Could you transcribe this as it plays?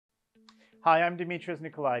Hi, I'm Dimitris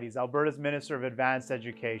Nicolaides, Alberta's Minister of Advanced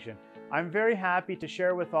Education. I'm very happy to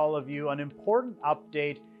share with all of you an important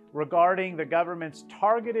update regarding the government's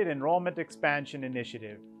Targeted Enrollment Expansion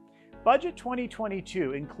Initiative. Budget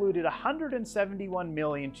 2022 included $171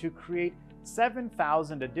 million to create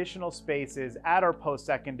 7,000 additional spaces at our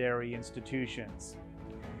post-secondary institutions.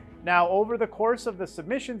 Now, over the course of the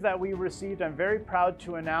submissions that we received, I'm very proud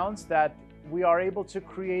to announce that we are able to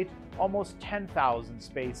create almost 10,000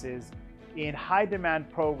 spaces in high-demand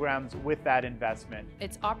programs with that investment.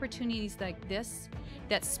 It's opportunities like this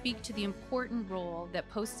that speak to the important role that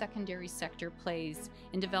post-secondary sector plays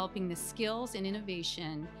in developing the skills and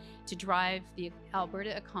innovation to drive the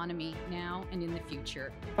Alberta economy now and in the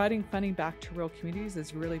future. Providing funding back to rural communities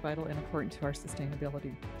is really vital and important to our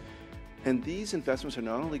sustainability. And these investments are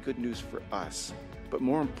not only good news for us, but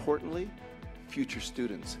more importantly, future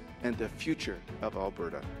students and the future of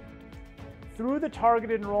Alberta. Through the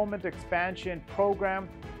Targeted Enrollment Expansion Program,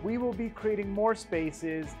 we will be creating more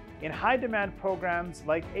spaces in high-demand programs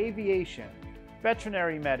like aviation,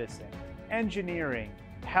 veterinary medicine, engineering,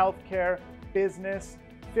 healthcare, business,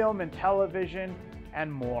 film and television,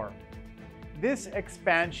 and more. This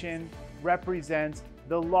expansion represents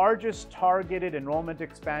the largest targeted enrollment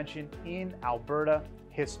expansion in Alberta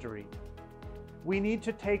history. We need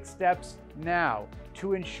to take steps now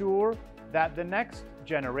to ensure that the next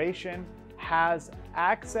generation has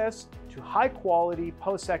access to high-quality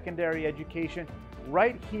post-secondary education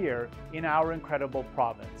right here in our incredible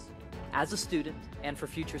province. As a student, and for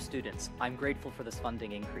future students, I'm grateful for this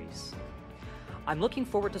funding increase. I'm looking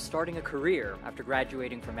forward to starting a career after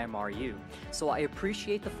graduating from MRU, so I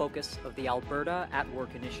appreciate the focus of the Alberta at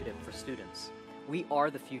Work initiative for students. We are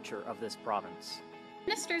the future of this province. The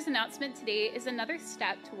Minister's announcement today is another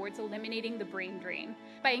step towards eliminating the brain drain.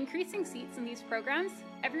 By increasing seats in these programs,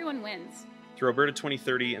 everyone wins. Through Alberta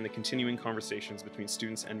 2030 and the continuing conversations between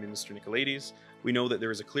students and Minister Nicolaides, we know that there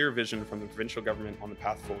is a clear vision from the provincial government on the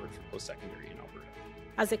path forward for post-secondary in Alberta.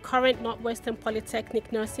 As a current Northwestern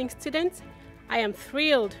Polytechnic nursing student, I am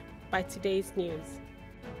thrilled by today's news.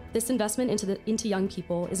 This investment into young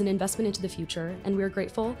people is an investment into the future, and we are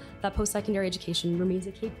grateful that post-secondary education remains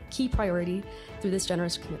a key priority through this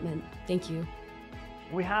generous commitment. Thank you.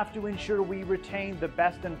 We have to ensure we retain the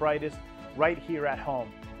best and brightest right here at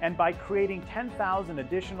home. And by creating 10,000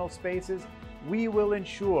 additional spaces, we will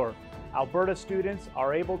ensure Alberta students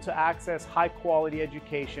are able to access high-quality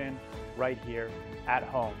education right here at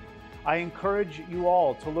home. I encourage you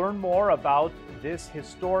all to learn more about this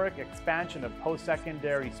historic expansion of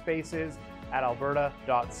post-secondary spaces at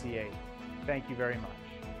alberta.ca. Thank you very much.